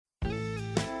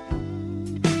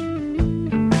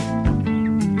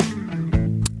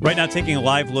Right now, taking a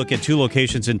live look at two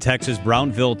locations in Texas.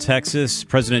 Brownville, Texas.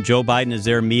 President Joe Biden is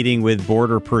there meeting with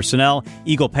border personnel.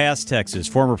 Eagle Pass, Texas.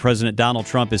 Former President Donald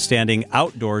Trump is standing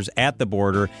outdoors at the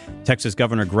border. Texas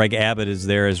Governor Greg Abbott is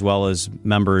there, as well as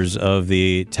members of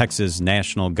the Texas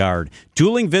National Guard.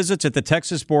 Dueling visits at the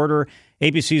Texas border.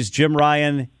 ABC's Jim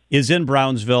Ryan is in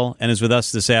Brownsville and is with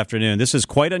us this afternoon. This is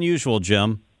quite unusual,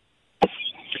 Jim.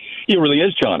 It really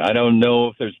is, John. I don't know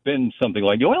if there's been something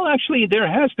like, well, actually, there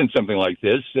has been something like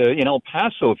this in El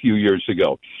Paso a few years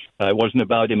ago. It wasn't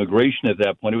about immigration at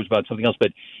that point. It was about something else.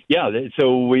 But, yeah,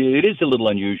 so it is a little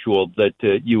unusual that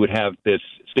you would have this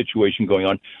situation going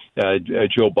on.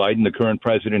 Joe Biden, the current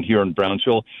president here in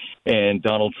Brownsville, and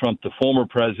Donald Trump, the former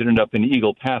president, up in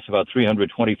Eagle Pass, about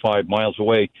 325 miles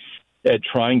away,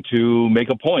 trying to make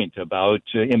a point about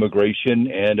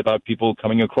immigration and about people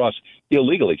coming across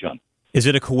illegally, John. Is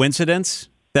it a coincidence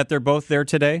that they're both there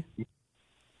today?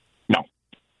 No.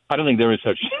 I don't think there is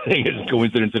such a thing as a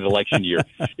coincidence in election year.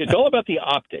 It's all about the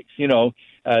optics. You know,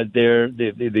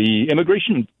 the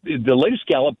immigration, the latest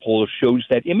Gallup poll shows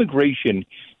that immigration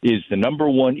is the number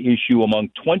one issue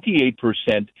among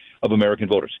 28% of American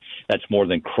voters. That's more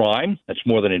than crime. That's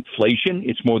more than inflation.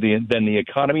 It's more than the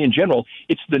economy in general.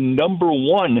 It's the number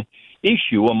one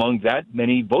issue among that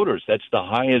many voters. That's the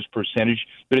highest percentage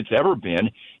that it's ever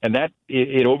been, and that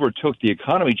it overtook the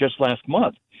economy just last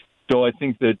month. So I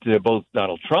think that both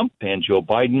Donald Trump and Joe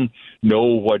Biden know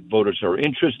what voters are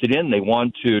interested in. They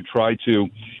want to try to,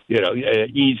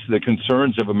 ease the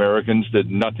concerns of Americans that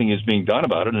nothing is being done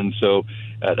about it, and so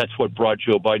that's what brought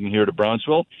Joe Biden here to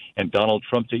Brownsville and Donald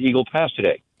Trump to Eagle Pass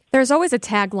today. There's always a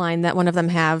tagline that one of them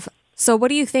have. So what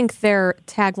do you think their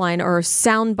tagline or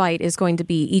soundbite is going to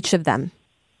be, each of them?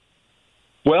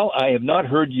 Well, I have not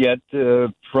heard yet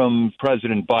from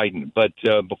President Biden, but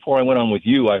before I went on with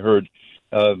you, I heard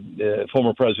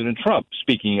former President Trump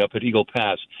speaking up at Eagle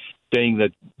Pass, saying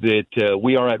that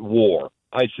we are at war.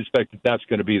 I suspect that that's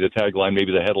going to be the tagline,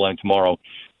 maybe the headline tomorrow,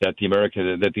 that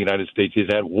the United States is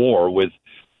at war with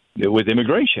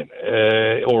immigration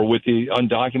or with the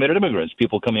undocumented immigrants,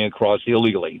 people coming across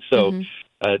illegally. So. Mm-hmm.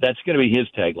 That's going to be his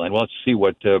tagline. Well, let's see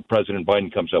what President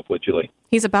Biden comes up with, Julie.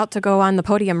 He's about to go on the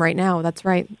podium right now. That's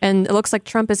right. And it looks like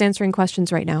Trump is answering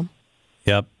questions right now.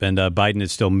 Yep. And Biden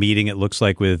is still meeting, it looks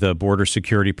like, with border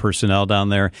security personnel down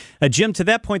there. Jim, to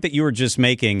that point that you were just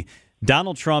making,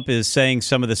 Donald Trump is saying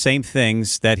some of the same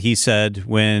things that he said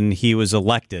when he was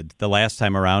elected the last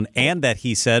time around, and that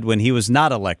he said when he was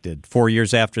not elected 4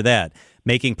 years after that,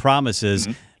 making promises.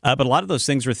 Mm-hmm. But a lot of those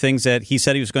things were things that he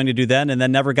said he was going to do then and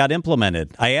then never got implemented.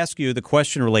 I ask you the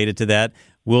question related to that.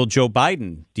 Will Joe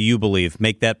Biden, do you believe,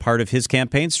 make that part of his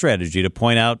campaign strategy to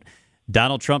point out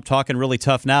Donald Trump talking really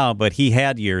tough now, but he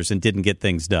had years and didn't get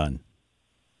things done?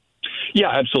 Yeah,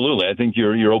 absolutely. I think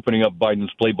you're opening up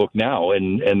Biden's playbook now,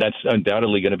 and that's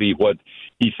undoubtedly going to be what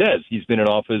he says. He's been in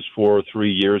office for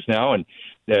 3 years now, and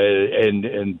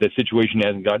the situation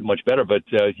hasn't gotten much better, but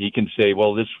he can say,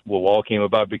 well, this all came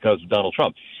about because of Donald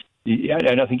Trump.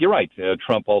 And I think you're right.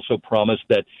 Trump also promised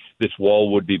that this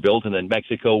wall would be built and then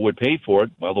Mexico would pay for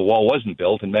it. Well, the wall wasn't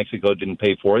built and Mexico didn't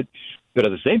pay for it. But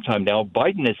at the same time now,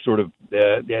 Biden is sort of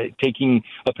taking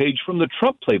a page from the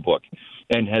Trump playbook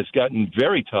and has gotten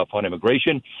very tough on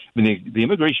immigration. I mean, the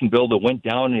immigration bill that went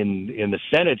down in the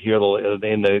Senate here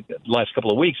in the last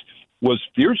couple of weeks was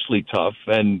fiercely tough,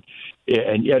 and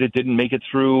yet it didn't make it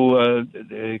through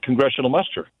congressional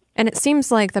muster. And it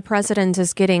seems like the president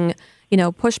is getting,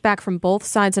 pushback from both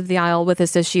sides of the aisle with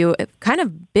this issue. Kind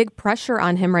of big pressure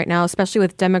on him right now, especially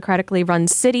with democratically run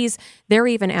cities. They're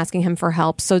even asking him for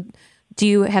help. So do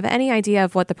you have any idea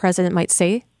of what the president might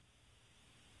say?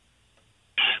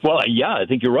 Well, yeah, I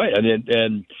think you're right.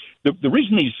 And the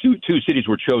reason these two cities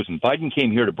were chosen, Biden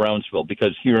came here to Brownsville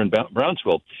because here in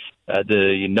Brownsville,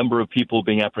 the number of people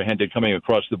being apprehended coming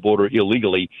across the border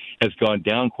illegally has gone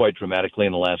down quite dramatically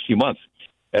in the last few months.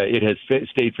 It has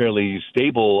stayed fairly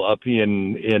stable up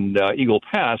in Eagle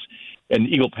Pass, and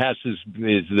Eagle Pass is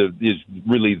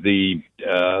really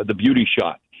the beauty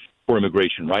shot for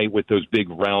immigration, right? With those big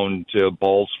round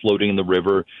balls floating in the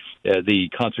river, the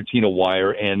concertina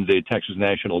wire, and the Texas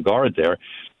National Guard there.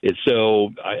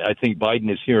 So I think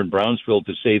Biden is here in Brownsville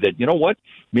to say that, you know what,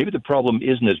 maybe the problem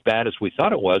isn't as bad as we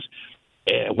thought it was,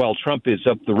 while Trump is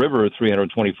up the river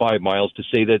 325 miles to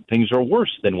say that things are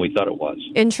worse than we thought it was.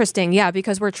 Interesting, yeah,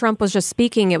 because where Trump was just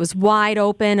speaking, it was wide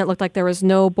open. It looked like there was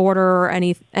no border or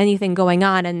anything going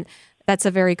on, and that's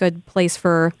a very good place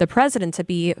for the president to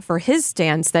be for his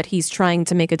stance that he's trying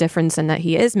to make a difference and that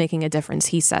he is making a difference,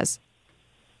 he says.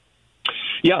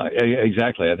 Yeah,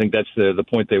 exactly. I think that's the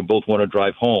point they both want to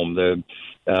drive home.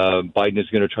 Biden is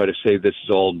going to try to say this is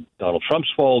all Donald Trump's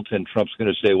fault, and Trump's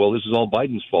going to say, well, this is all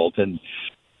Biden's fault, and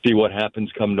see what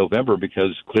happens come November,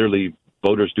 because clearly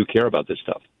voters do care about this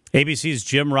stuff. ABC's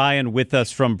Jim Ryan with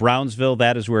us from Brownsville.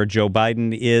 That is where Joe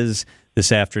Biden is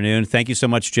this afternoon. Thank you so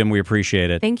much, Jim. We appreciate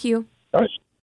it. Thank you. All right.